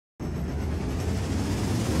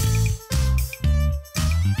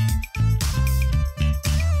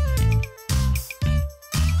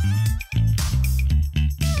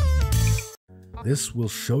This will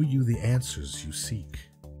show you the answers you seek.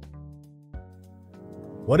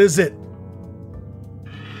 What is it?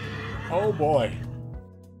 Oh boy.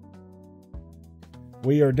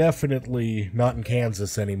 We are definitely not in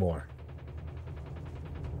Kansas anymore.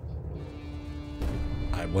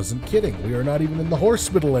 I wasn't kidding. We are not even in the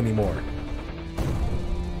Horsepital anymore.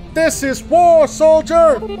 This is war,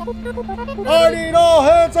 soldier! I need all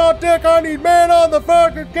hands on deck. I need men on the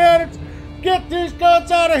fucking cannons. Get these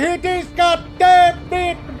guns out of here. These goddamn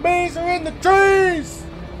bees are in the trees!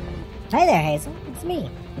 Hi there, Hazel. It's me,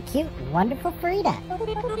 the cute, wonderful Frida.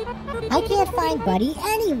 I can't find Buddy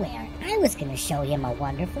anywhere. I was gonna show him a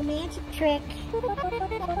wonderful magic trick.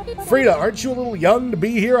 Frida, aren't you a little young to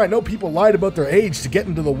be here? I know people lied about their age to get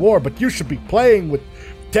into the war, but you should be playing with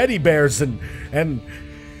teddy bears and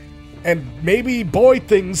maybe boy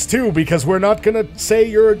things too, because we're not gonna say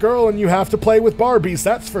you're a girl and you have to play with Barbies,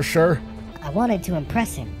 that's for sure. I wanted to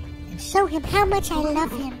impress him and show him how much I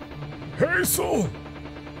love him. Hazel!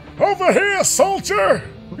 Over here, soldier!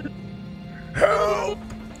 Help!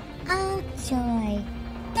 Oh, joy.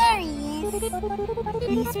 There he is.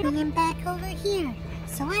 Please bring him back over here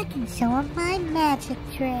so I can show him my magic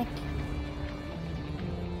trick.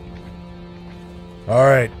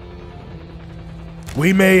 Alright.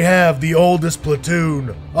 We may have the oldest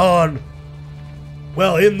platoon on,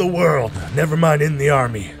 well, in the world. Never mind in the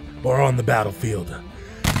army or on the battlefield.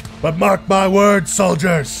 But mark my words,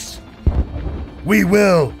 soldiers. We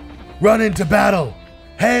will run into battle,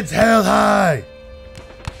 heads held high.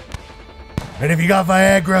 And if you got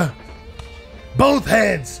Viagra, both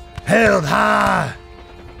heads held high.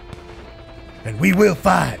 And we will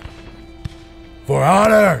fight for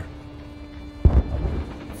honor,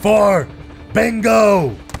 for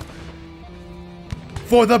bingo,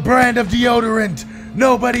 for the brand of deodorant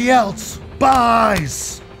nobody else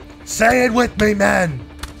buys. Say it with me, man.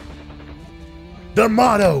 The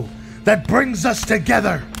motto that brings us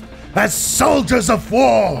together as soldiers of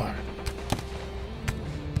war.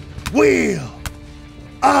 Wheel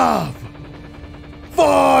of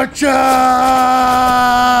Fortune!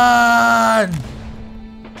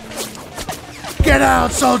 Get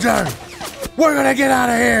out, soldier! We're gonna get out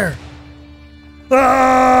of here!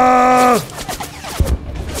 Ah!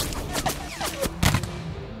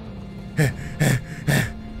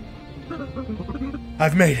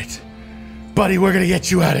 I've made it. Buddy, we're gonna get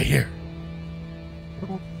you out of here.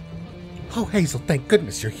 Oh, Hazel, thank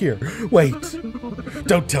goodness you're here. Wait.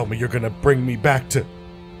 Don't tell me you're gonna bring me back to...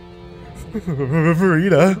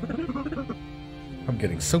 Frida. I'm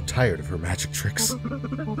getting so tired of her magic tricks.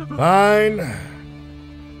 Fine.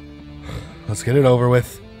 Let's get it over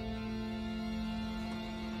with.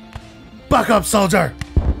 Buck up, soldier!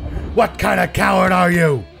 What kind of coward are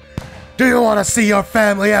you? Do you want to see your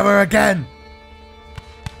family ever again?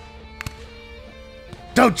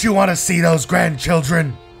 Don't you want to see those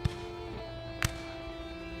grandchildren?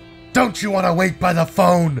 Don't you want to wait by the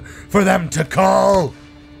phone for them to call?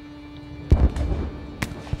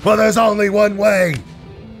 Well, there's only one way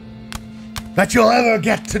that you'll ever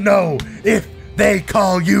get to know if they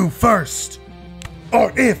call you first,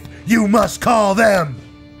 or if you must call them.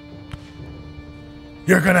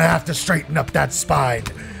 You're gonna have to straighten up that spine,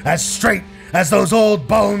 as straight as those old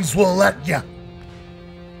bones will let you.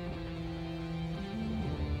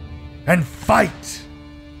 And fight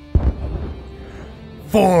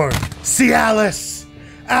for Cialis.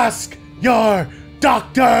 Ask your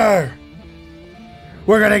doctor.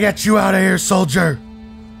 We're gonna get you out of here, soldier.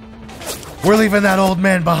 We're leaving that old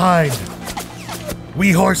man behind.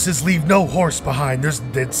 We horses leave no horse behind.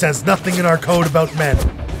 It says nothing in our code about men.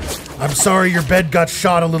 I'm sorry your bed got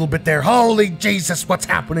shot a little bit there. Holy Jesus, what's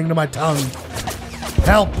happening to my tongue?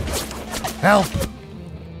 Help! Help!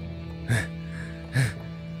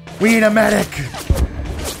 We need a medic!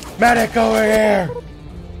 Medic over here!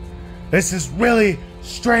 This is really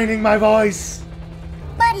straining my voice.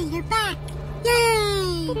 Buddy, you're back!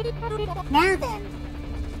 Yay! Now then,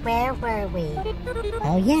 where were we?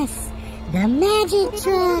 Oh yes, the magic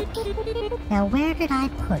trick! Now where did I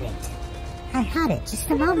put it? I had it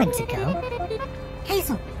just a moment ago.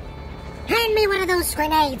 Hazel, hand me one of those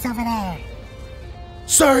grenades over there.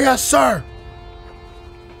 Sir, yes, sir!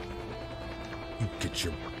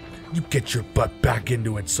 You get your butt back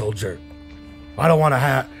into it, soldier. I don't want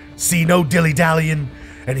to see no dilly-dallying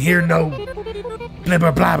and hear no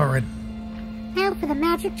blibber-blabbering. Now for the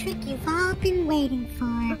magic trick you've all been waiting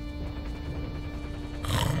for.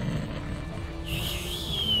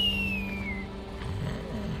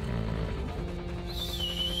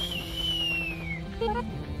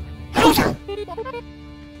 Hazel!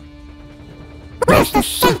 Where's the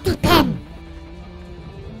safety pin?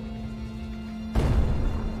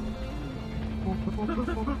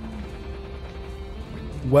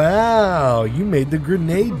 Wow, you made the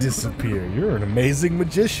grenade disappear. You're an amazing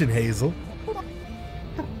magician, Hazel.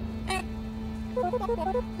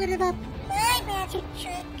 What about my magic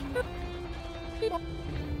trick?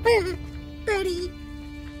 Buddy.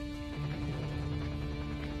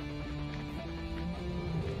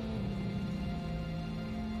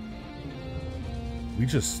 We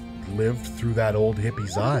just lived through that old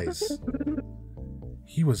hippie's eyes.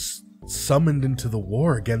 He was summoned into the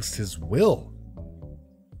war against his will.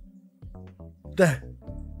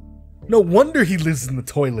 No wonder he lives in the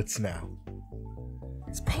toilets now.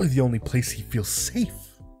 It's probably the only place he feels safe.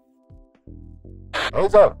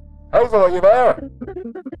 Hazel! Hazel, are you there?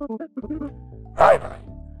 Finally!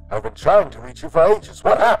 I've been trying to reach you for ages.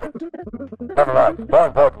 What happened? Never mind. More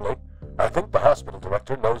importantly, I think the hospital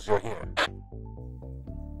director knows you're here.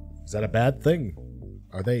 Is that a bad thing?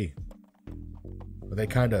 Are they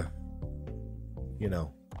kind of, you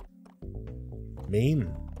know,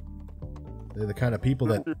 mean? They're the kind of people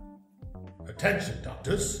that... Attention,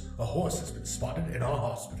 doctors. A horse has been spotted in our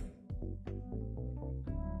hospital.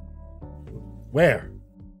 Where?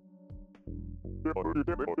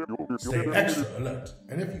 Stay extra alert,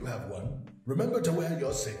 and if you have one, remember to wear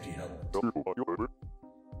your safety helmet.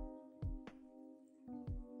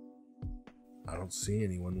 I don't see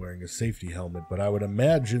anyone wearing a safety helmet, but I would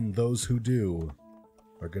imagine those who do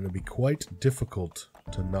are going to be quite difficult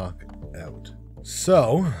to knock out.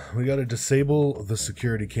 So, we got to disable the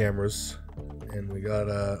security cameras, and we got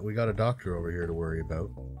a doctor over here to worry about.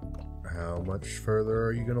 How much further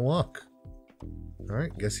are you going to walk?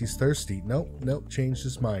 Alright, guess he's thirsty. Nope, changed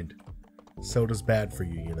his mind. Soda's bad for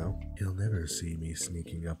you, you know. He'll never see me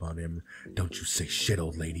sneaking up on him. Don't you say shit,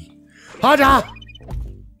 old lady. Hada!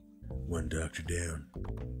 One doctor down.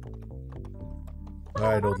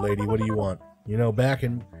 Alright, old lady, what do you want? Back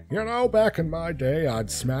in my day, I'd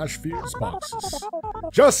smash fuse boxes.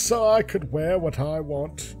 Just so I could wear what I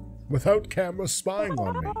want, without cameras spying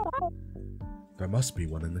on me. There must be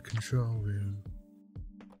one in the control room.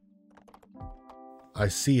 I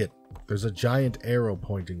see it. There's a giant arrow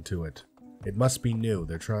pointing to it. It must be new.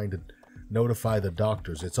 They're trying to notify the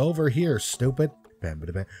doctors. It's over here, stupid.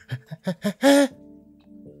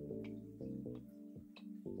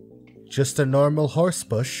 Just a normal horse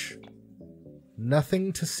bush.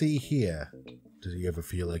 Nothing to see here. Do you ever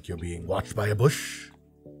feel like you're being watched by a bush?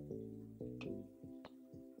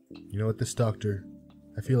 You know what, this doctor,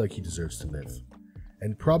 I feel like he deserves to live.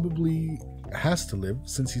 And probably has to live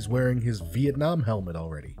since he's wearing his Vietnam helmet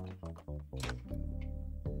already.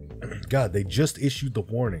 God, they just issued the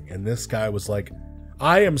warning, and this guy was like,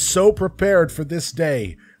 I am so prepared for this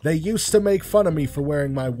day. They used to make fun of me for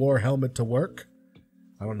wearing my war helmet to work.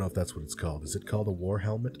 I don't know if that's what it's called. Is it called a war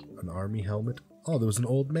helmet? An army helmet? Oh, there was an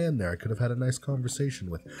old man there I could have had a nice conversation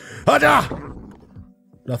with. Hada!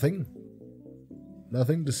 Nothing.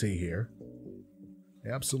 Nothing to see here.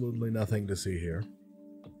 Absolutely nothing to see here.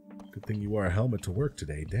 Good thing you wore a helmet to work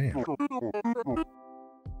today, damn.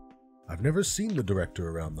 I've never seen the director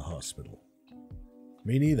around the hospital.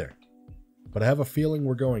 Me neither. But I have a feeling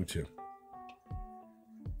we're going to.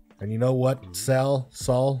 And you know what, Sally,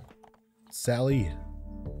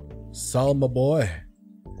 Saul, my boy,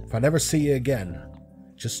 if I never see you again,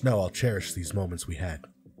 just know I'll cherish these moments we had.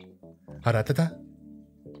 Ha-da-da-da.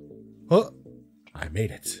 Oh, I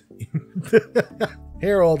made it.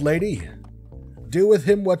 Here, old lady. Do with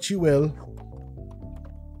him what you will.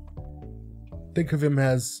 Think of him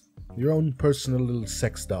as your own personal little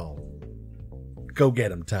sex doll. Go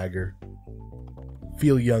get him, Tiger.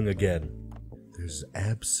 Feel young again. There's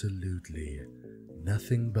absolutely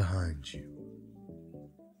nothing behind you.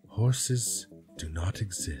 Horses do not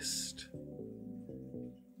exist.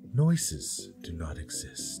 Noises do not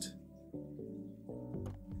exist.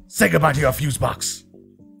 Say goodbye to your fuse box!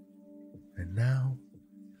 And now,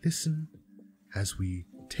 listen as we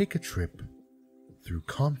take a trip through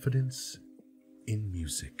confidence in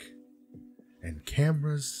music and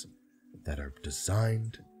cameras that are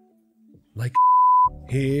designed like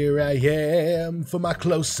Here I am for my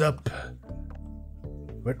close-up.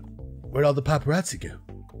 Where'd all the paparazzi go?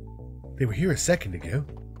 They were here a second ago.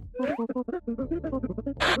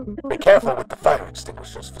 Be careful with the fire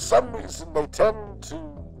extinguishers. For some reason, they tend to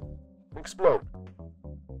explode.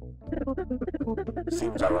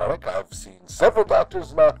 Seems ironic. I've seen several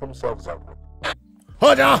doctors knock themselves out.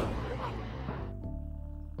 Hoda!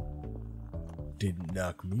 Didn't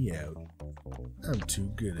knock me out. I'm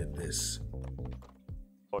too good at this.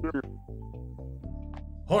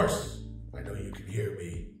 Horse, I know you can hear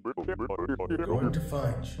me. I'm going to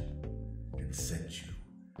find you and send you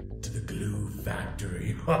to the glue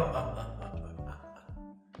factory.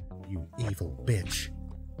 You evil bitch.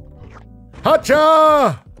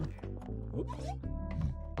 Hacha!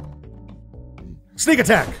 Sneak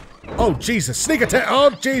attack! Oh, Jesus. Sneak attack! Oh,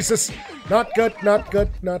 Jesus! Not good, not good,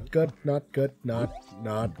 not good, not good,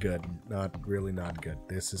 not good. Not really not good.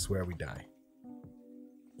 This is where we die.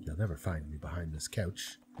 You'll never find me behind this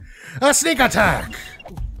couch. A sneak attack!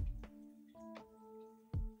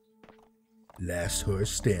 Last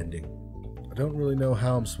horse standing. I don't really know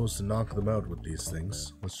how I'm supposed to knock them out with these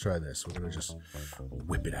things. Let's try this. We're gonna just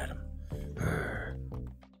whip it at them.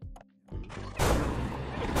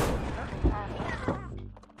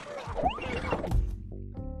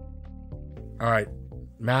 Alright,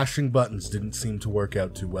 mashing buttons didn't seem to work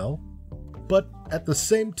out too well, but at the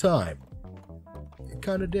same time, it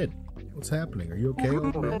kinda did. What's happening? Are you okay,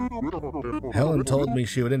 old man? Helen told me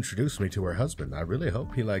she would introduce me to her husband. I really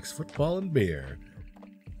hope he likes football and beer.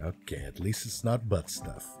 Okay, at least it's not butt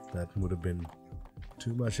stuff. That would have been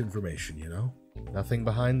too much information, you know? Nothing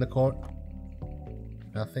behind the corner.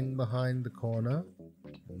 Nothing behind the corner.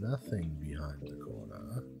 Nothing behind the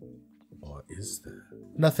corner. Or is there?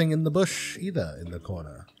 Nothing in the bush either in the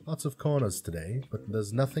corner. Lots of corners today, but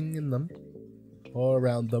there's nothing in them, or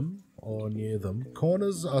around them, or near them.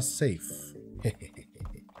 Corners are safe.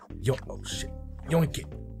 Yo, oh shit. Yoink it.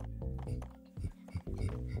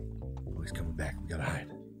 Oh, he's coming back. We gotta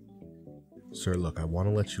hide. Sir, look, I want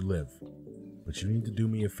to let you live, but you need to do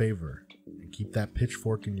me a favor and keep that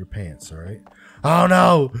pitchfork in your pants, alright? Oh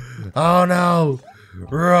no! Oh no!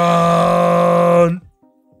 Run!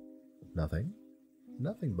 Nothing.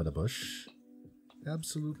 Nothing but a bush.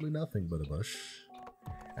 Absolutely nothing but a bush.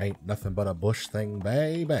 Ain't nothing but a bush thing,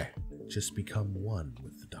 baby. Just become one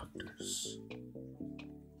with the doctors.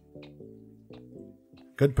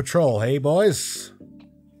 Good patrol, hey boys?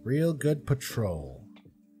 Real good patrol.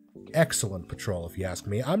 Excellent patrol, if you ask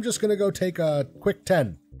me. I'm just gonna go take a quick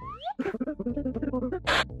 10.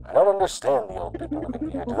 I don't understand the old people living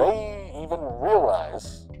here. Do they even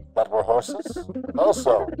realize that we're horses?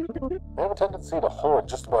 Also, they have a tendency to hoard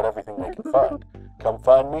just about everything they can find. Come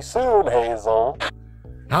find me soon, Hazel.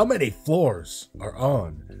 How many floors are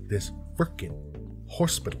on this frickin'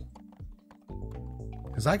 Horsepital?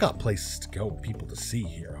 Because I got places to go, people to see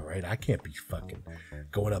here, alright? I can't be fucking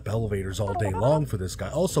going up elevators all day long for this guy.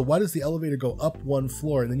 Also, why does the elevator go up one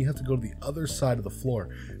floor and then you have to go to the other side of the floor?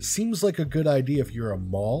 Seems like a good idea if you're a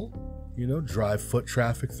mall. You know, drive foot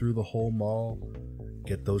traffic through the whole mall.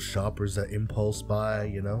 Get those shoppers that impulse buy,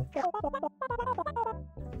 you know?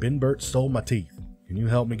 Binbert stole my teeth. Can you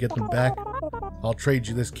help me get them back? I'll trade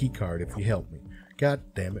you this key card if you help me. God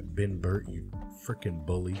damn it, Binbert, you frickin'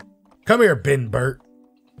 bully. Come here, Binbert.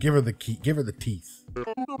 Give her the key. Give her the teeth.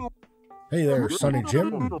 Hey there, Sonny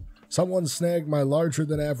Jim. Someone snagged my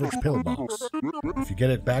larger-than-average pillbox. If you get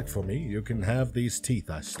it back for me, you can have these teeth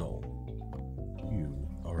I stole. You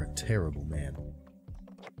are a terrible man.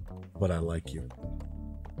 But I like you.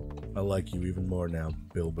 I like you even more now,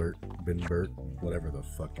 Binbert, whatever the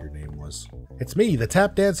fuck your name was. It's me, the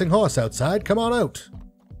tap-dancing horse outside. Come on out.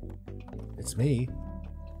 It's me,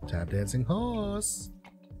 tap-dancing horse.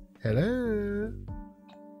 Hello.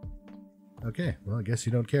 Okay, well, I guess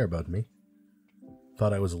you don't care about me.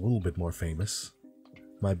 Thought I was a little bit more famous.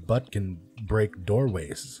 My butt can break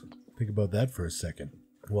doorways. Think about that for a second,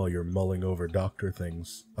 while you're mulling over doctor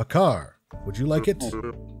things. A car! Would you like it?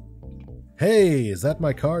 Hey, is that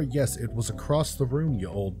my car? Yes, it was across the room, you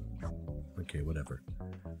old... Okay, whatever.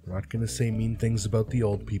 I'm not gonna say mean things about the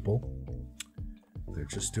old people. They're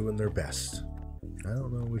just doing their best. I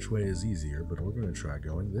don't know which way is easier, but we're gonna try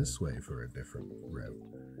going this way for a different route.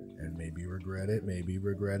 And maybe regret it,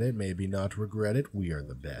 maybe not regret it. We are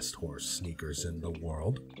the best horse sneakers in the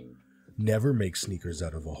world. Never make sneakers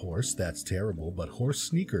out of a horse, that's terrible, but horse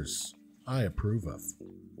sneakers, I approve of.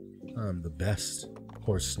 I'm the best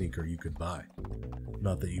horse sneaker you could buy.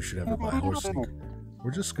 Not that you should ever buy a horse sneaker.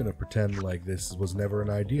 We're just gonna pretend like this was never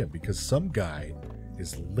an idea, because some guy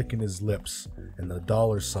is licking his lips, and the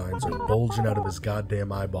dollar signs are bulging out of his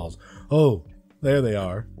goddamn eyeballs. Oh, there they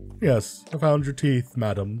are. Yes, I found your teeth,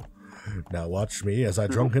 madam. Now watch me as I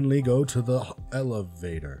drunkenly go to the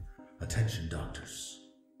elevator. Attention, doctors.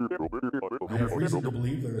 I have reason to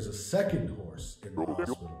believe there is a second horse in the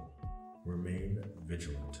hospital. Remain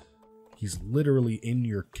vigilant. He's literally in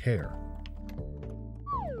your care.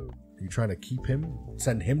 Are you trying to keep him?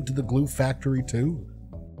 Send him to the glue factory too?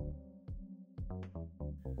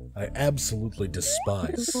 I absolutely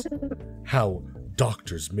despise how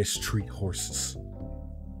doctors mistreat horses.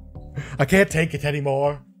 I can't take it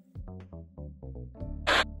anymore.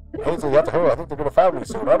 Hazel, you have to hurry. I think they're gonna find me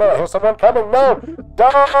soon. Oh no, I hear someone coming. No!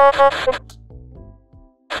 Don't!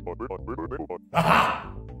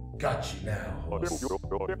 Aha! Got you now, horse.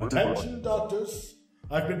 Attention, doctors.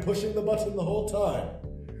 I've been pushing the button the whole time.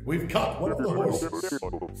 We've caught one of the horses.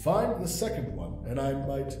 Find the second one, and I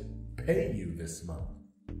might pay you this month.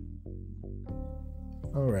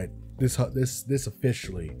 Alright, this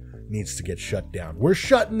officially needs to get shut down. We're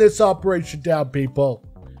shutting this operation down, people.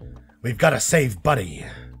 We've got to save Buddy.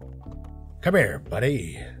 Come here,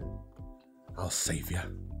 Buddy. I'll save you.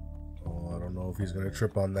 Oh, I don't know if he's going to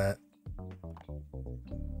trip on that.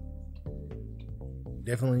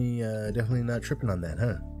 Definitely not tripping on that,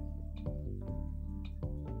 huh?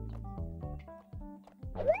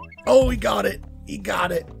 Oh, he got it. He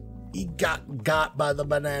got it. He got by the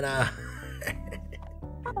banana.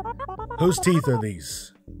 Whose teeth are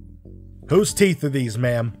these? Whose teeth are these,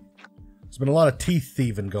 ma'am? There's been a lot of teeth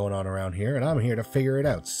thieving going on around here, and I'm here to figure it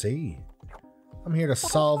out, see? I'm here to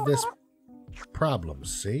solve this problem,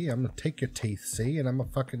 see? I'm gonna take your teeth, see? And I'm gonna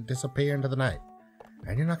fucking disappear into the night.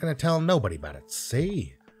 And you're not gonna tell nobody about it,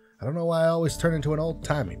 see? I don't know why I always turn into an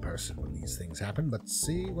old-timey person when these things happen, but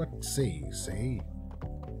see?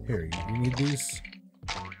 Here, you need these?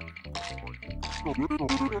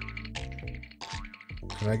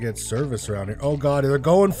 Can I get service around here? Oh god, they're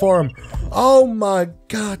going for him! Oh my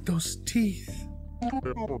god, those teeth!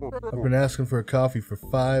 I've been asking for a coffee for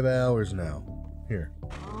 5 hours now. Here.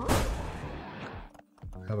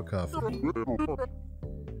 Have a coffee.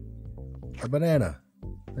 A banana.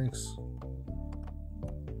 Thanks.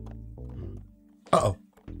 Uh-oh.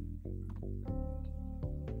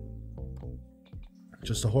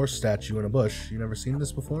 Just a horse statue in a bush. You never seen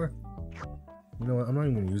this before? You know what? I'm not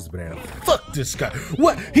even gonna use the banana. Fuck this guy!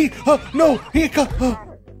 What? No!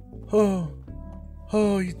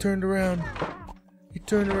 Oh, he turned around. He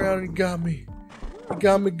turned around and he got me. He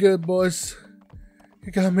got me good, boys.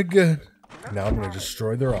 He got me good. Now I'm gonna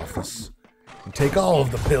destroy their office and take all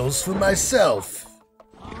of the pills for myself.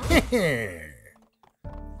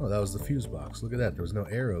 Oh, that was the fuse box. Look at that. There was no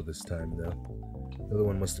arrow this time, though. The other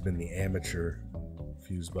one must have been the amateur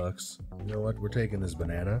fuse box. You know what? We're taking this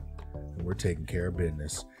banana, and we're taking care of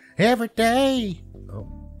business. Every day! Oh,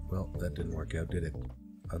 well, that didn't work out, did it?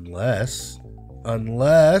 Unless... No,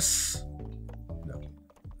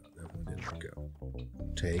 that definitely didn't work out.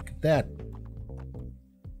 Take that.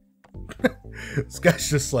 This guy's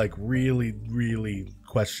just, like, really, really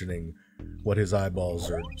questioning what his eyeballs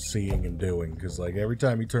are seeing and doing, because like every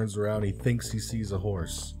time he turns around he thinks he sees a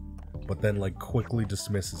horse, but then like quickly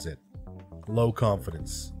dismisses it. Low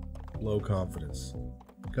confidence.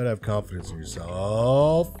 Gotta have confidence in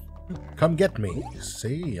yourself. Come get me.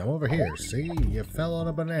 See, I'm over here. See, you fell on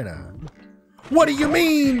a banana. What do you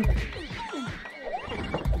mean?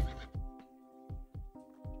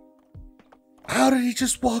 How did he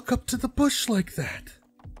just walk up to the bush like that?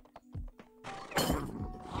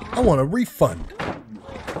 I want a refund.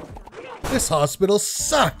 This hospital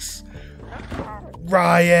sucks.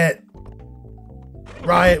 Riot.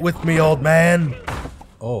 Riot with me, old man.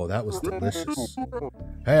 Oh, that was delicious.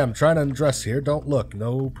 Hey, I'm trying to undress here. Don't look.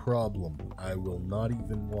 No problem. I will not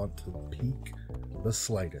even want to peek the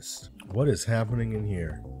slightest. What is happening in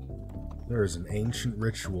here? There is an ancient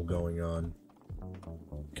ritual going on.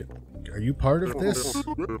 Are you part of this?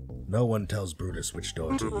 No one tells Brutus which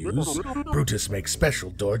door to use. Brutus makes special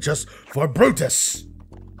door just for Brutus!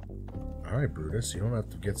 Alright, Brutus, you don't have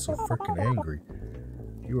to get so frickin' angry.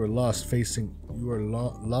 You are lost,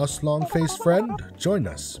 long-faced friend? Join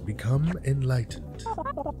us. Become enlightened.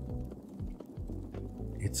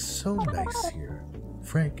 It's so nice here.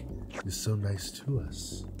 Frank is so nice to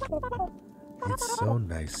us. It's so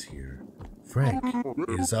nice here. Frank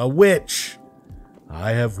is a witch!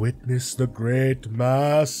 I have witnessed the great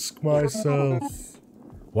mask myself.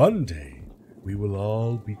 One day, we will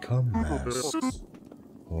all become masks.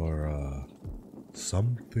 Or,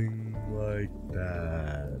 something like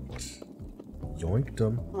that. Yoinked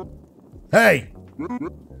him. Hey!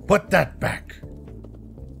 Put that back!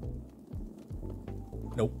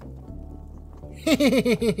 Nope.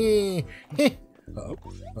 Uh-oh.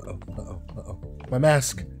 My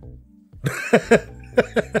mask!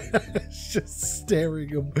 Just staring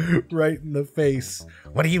him right in the face.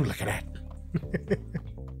 What are you looking at?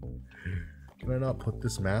 Can I not put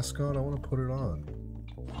this mask on? I want to put it on.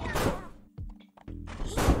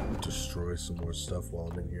 Just destroy some more stuff while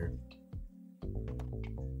I'm in here.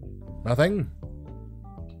 Nothing?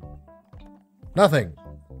 Nothing!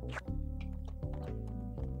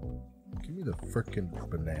 Give me the frickin'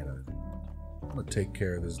 banana. I'm gonna take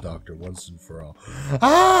care of this doctor once and for all.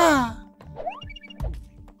 Ah!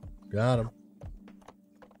 Got him.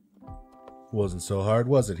 Wasn't so hard,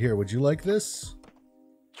 was it? Here, would you like this?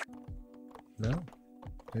 No?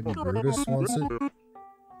 Maybe Brutus wants it?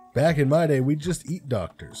 Back in my day, we'd just eat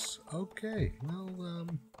doctors. Okay, well,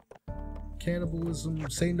 cannibalism.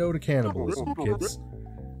 Say no to cannibalism, kids.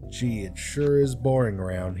 Gee, it sure is boring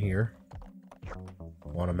around here.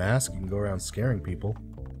 Want a mask? You can go around scaring people.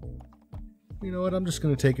 You know what? I'm just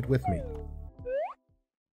gonna take it with me.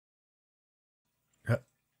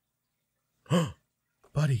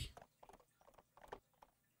 Buddy.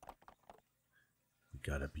 We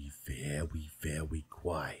gotta be very, very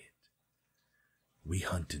quiet. We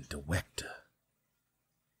hunting the Wector.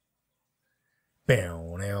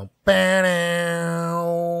 Bow now, bow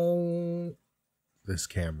now. This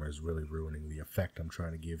camera is really ruining the effect I'm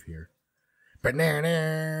trying to give here. It's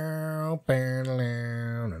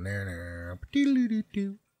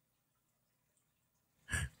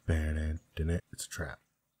a trap.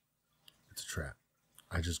 It's a trap.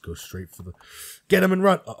 I just go straight for the... Get him and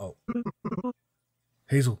run! Uh-oh.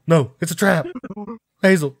 Hazel, no, it's a trap!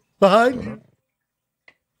 Hazel, behind you!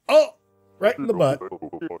 Oh! Right in the butt.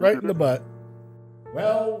 Right in the butt.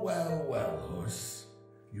 Well, well, well, horse.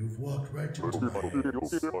 You've walked right into my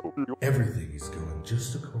hands. Everything is going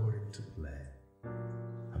just according to plan.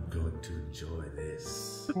 I'm going to enjoy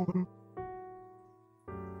this.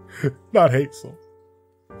 Not Hazel.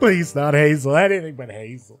 Please, not Hazel. Anything but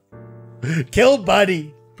Hazel. Kill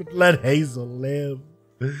Buddy, but let Hazel live.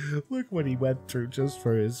 Look what he went through just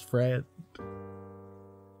for his friend.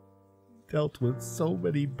 Dealt with so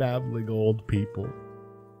many babbling old people.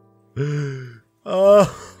 Oh,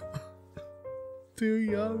 too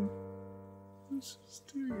young. It's just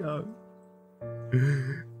too young.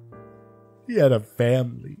 He had a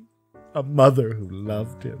family, a mother who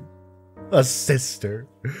loved him, a sister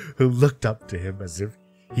who looked up to him as if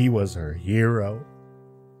he was her hero.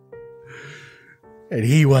 And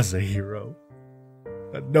he was a hero,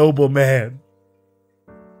 a noble man.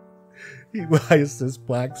 Why is this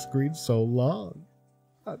black screen so long?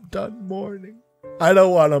 I'm done mourning. I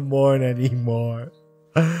don't want to mourn anymore.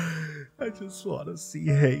 I just want to see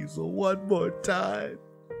Hazel one more time.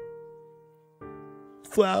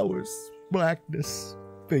 Flowers, blackness,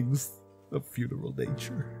 things of funeral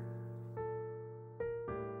nature.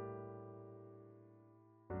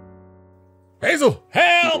 Hazel,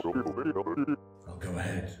 help! I'll go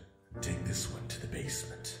ahead and take this one to the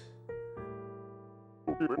basement.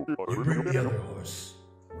 You bring the other horse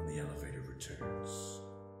when the elevator returns.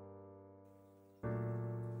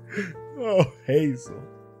 Oh, Hazel.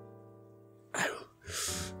 I will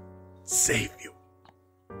save you,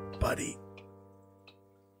 buddy.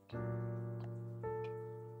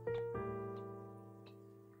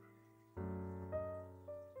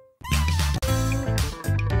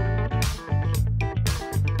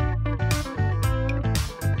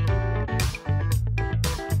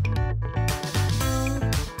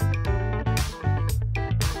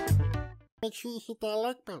 Make sure you hit that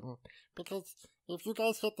like button, because if you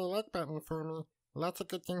guys hit the like button for me, lots of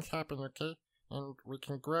good things happen, okay? And we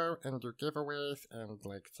can grow and do giveaways and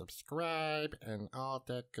like subscribe and all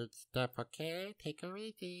that good stuff, okay? Take it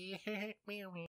easy.